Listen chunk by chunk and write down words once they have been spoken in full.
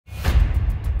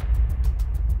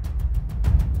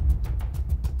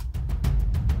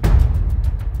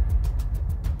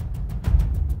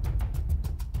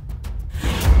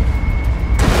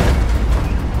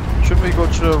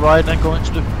the right and go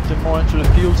into the more into the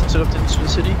fields instead of into the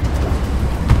city.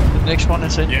 The next one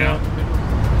is in the middle.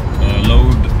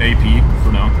 Load AP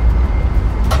for now.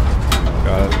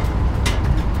 Got it.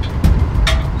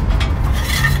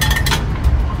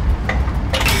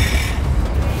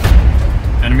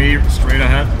 Enemy straight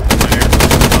ahead. Right here.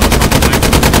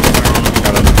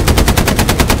 Got him.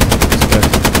 He's dead.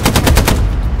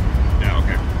 Yeah,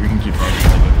 okay. We can keep driving a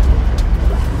little bit.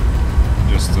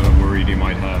 Just worried he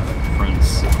might have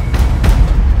friends.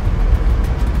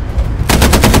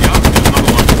 Yeah, there's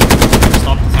another one.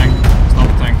 Stop the tank. Stop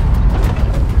the tank.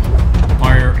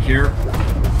 Fire here,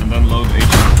 and then load HE.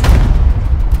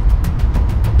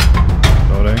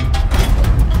 Loading.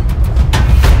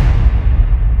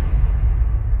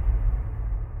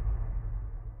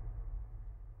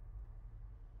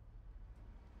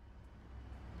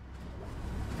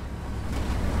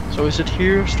 So is it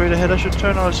here, straight ahead I should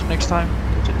turn, or is it next time?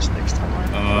 It is next time, right?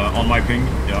 On my ping,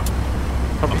 yeah.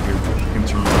 Copy. Up here, you can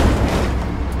turn.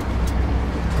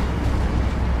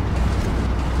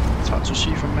 It's hard to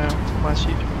see from my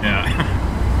seat. Yeah.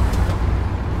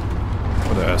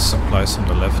 Oh, there are supplies on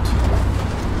the left.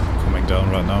 Coming down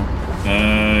right now.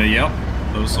 Yeah.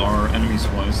 Those are enemy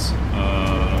supplies.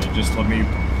 Just let me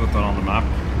put that on the map.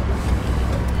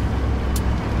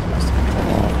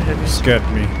 Heavy. Scared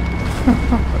me.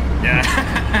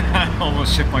 Yeah.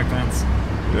 Almost shit my pants.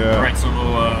 Yeah. Alright, so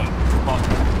we'll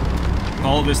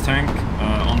follow this tank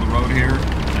on the road here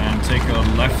and take a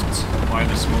left by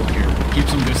the smoke here. Keep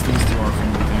some distance to our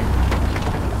friendly tank.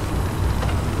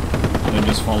 And then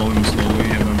just follow him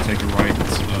slowly and then take a right.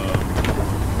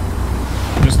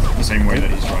 Just the same way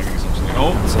that he's driving essentially.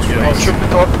 Oh, yeah. Oh, shoot the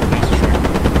door.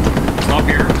 Stop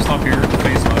here,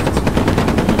 face left.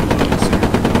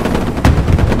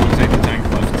 We'll take the tank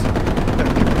left.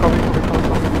 Copy.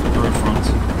 Third front.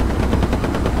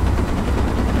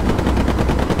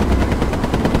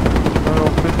 A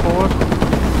bit forward.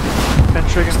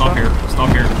 Infantry in Stop front. here, stop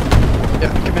here.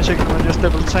 Yeah, give me a second, I'll just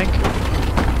level the tank.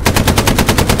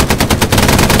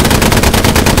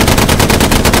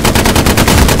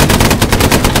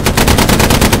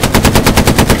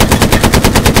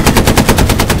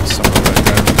 Someone right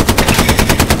there.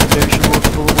 They should move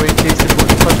away in case they put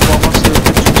the first bomb on still.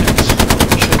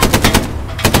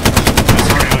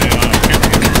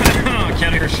 I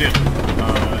can't hear shit.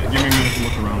 Give me a minute to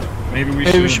look around. Maybe we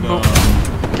should move.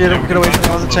 Get away from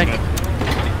the other tank.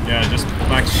 Yeah, just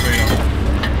back straight up.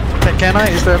 Can I?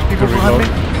 Is there people behind me?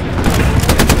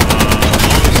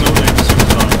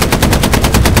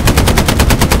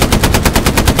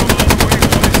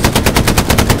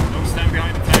 Don't stand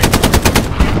behind the tank.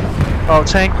 Oh,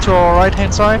 tank to our right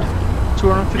hand side.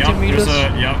 250 meters.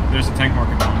 There's a tank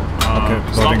marker down. Okay,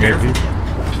 Stop loading here. AV.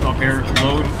 Stop here.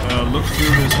 Load. Look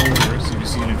through this hole here. See if you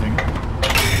see anything.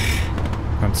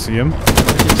 Can't see him.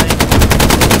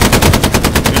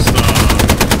 Just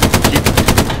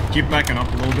keep backing up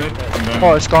a little bit, and then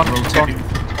Oh, it's gone. rotate.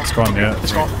 It's gone, yeah.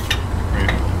 It's gone. Great.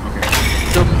 Okay.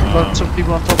 Still lots of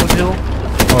people on top of the hill.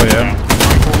 Oh yeah.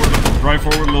 Drive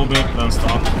forward a little bit, then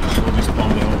stop. We'll just bomb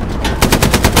the hill.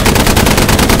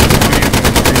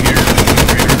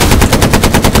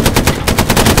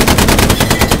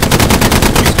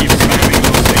 Just keep spamming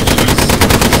those HGs.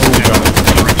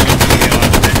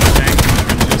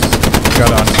 Got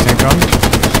an anti-tank gun.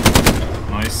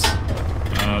 Nice.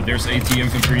 There's AT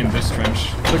infantry in this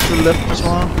trench. Look to the left as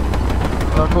well.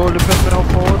 I'll go a little bit more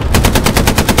forward.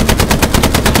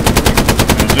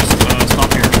 Just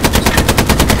stop here.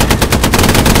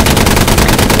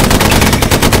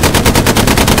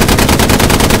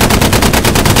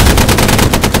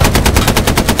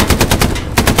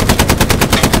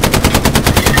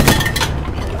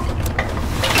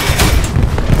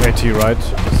 AT right.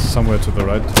 Somewhere to the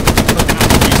right.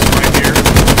 He's right here.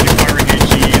 Keep firing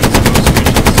HE into those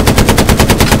trenches.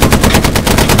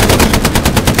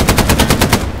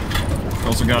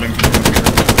 Also got him from here.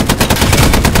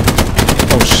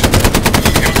 Oh shit.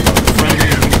 Friendly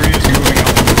infantry is moving up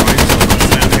on the right, so let's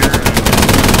stand here and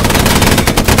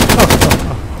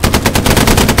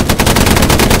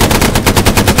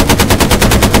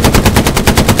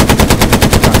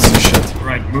Can't see shit.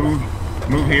 right,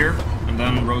 move here and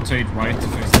then rotate right to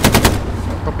face the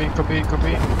Copy.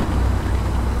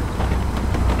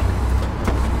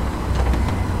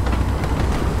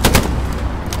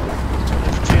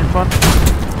 Infantry in front.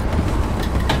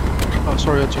 Oh,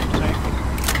 sorry, I took the tank.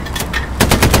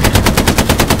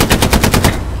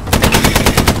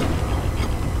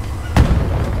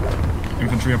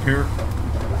 infantry up here.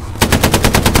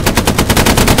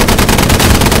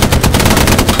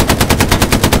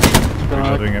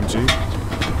 Reloading MG.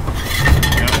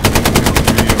 Yeah.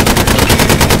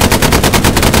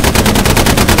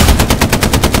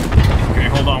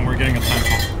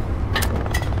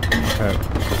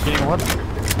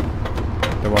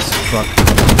 truck.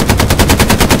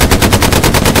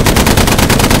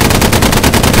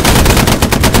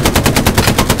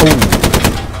 Oh!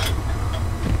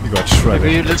 You got shredded.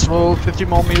 Maybe let's roll 50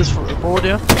 more meters forward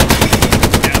here.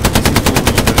 Yeah,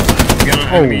 we got an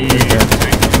enemy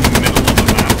tank in the middle of the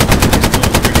map. He's still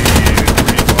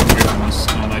pretty far away from us,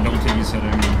 and I don't think he's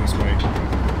heading this way.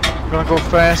 We're gonna go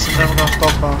fast and then we're gonna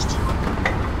stop fast.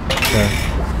 Okay.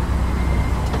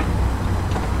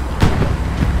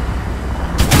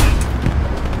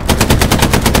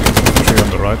 Infantry on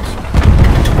the right.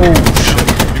 Oh shit.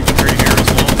 Infantry here as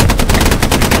well.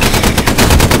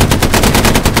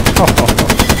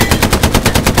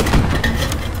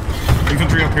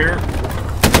 Infantry up here.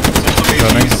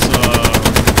 Coming. He's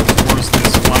towards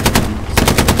this black one.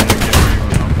 Get ready or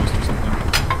an outpost or something.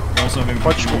 We also have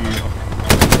infantry.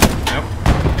 Yep.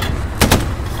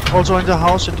 Also in the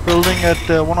house, in the building at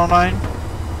 109.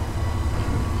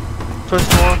 First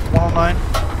floor, 109.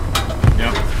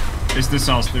 Yep. It's this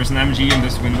house. There's an MG in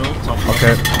this window. Top left.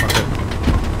 Okay, okay.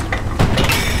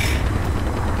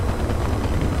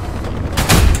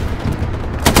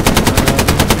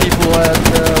 People at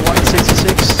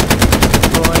 166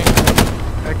 throwing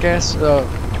gas,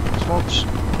 smokes.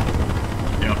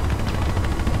 Yep.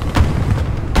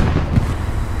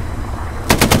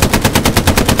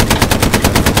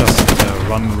 Just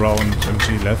run round MG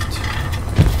left.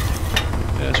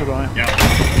 Yeah, so do I. Yeah.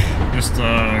 Just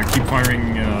keep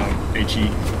firing HE.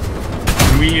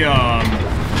 Can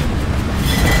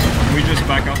we just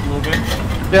back up a little bit?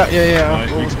 Yeah.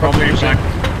 You can probably back.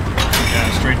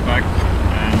 Yeah, straight back,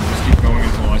 and just keep going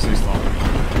until I say stop.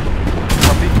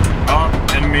 Copy.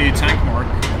 Enemy tank mark.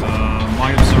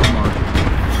 My observe mark.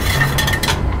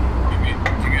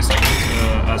 Give me a second to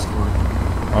ask for it.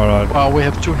 Alright. Wow, we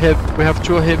have two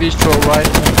heavies to our right.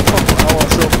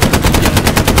 Ourselves.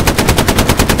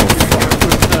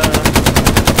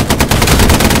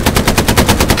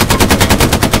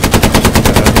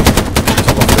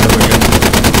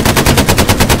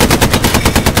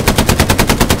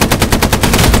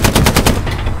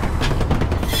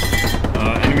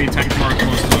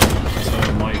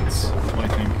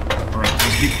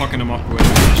 Keep fucking them up with HE.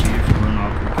 If we run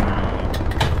out, we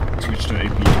can switch to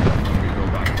AP when we go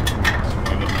back.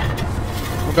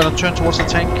 We're gonna turn towards the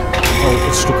tank. Oh,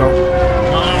 it's stuck out. No.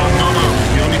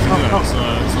 You don't need to do that.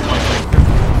 It's a light tank.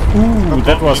 Ooh,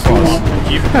 that was fast.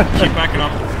 Keep backing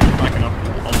up. Backing up.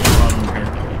 I'll just out and repair.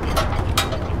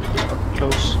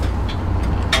 Close.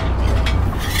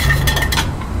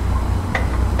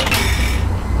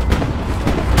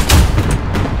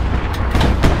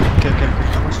 Okay.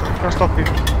 I'm gonna stop you.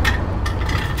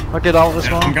 I'll get out as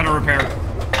well. I'm gonna repair.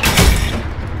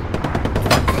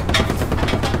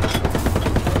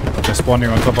 They're spawning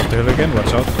on top of the hill again,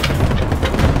 watch out.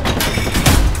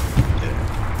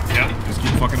 Yeah, just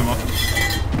keep fucking them up.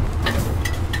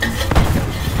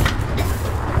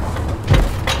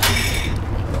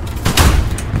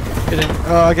 Get in.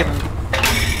 Get in.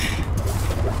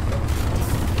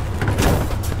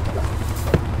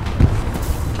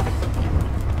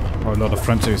 Oh, a lot of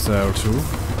frenzies there too.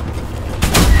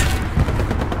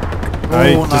 Oh, I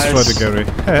destroyed nice. the Gary.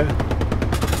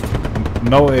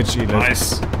 No HE left.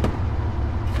 Nice.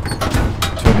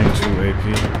 Turning to AP.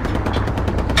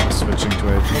 Switching to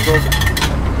AP.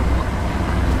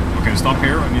 Okay, stop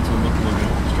here. I need to look a little bit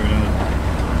straight ahead.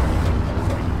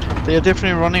 They are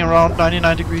definitely running around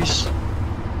 99 degrees.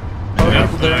 Yeah,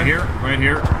 right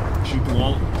here. Shoot the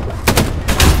wall.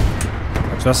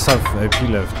 I just have AP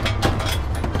left.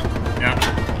 Yeah,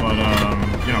 but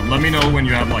let me know when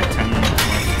you have like 10 left.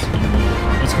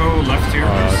 Let's go left here.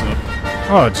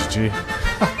 Oh, GG.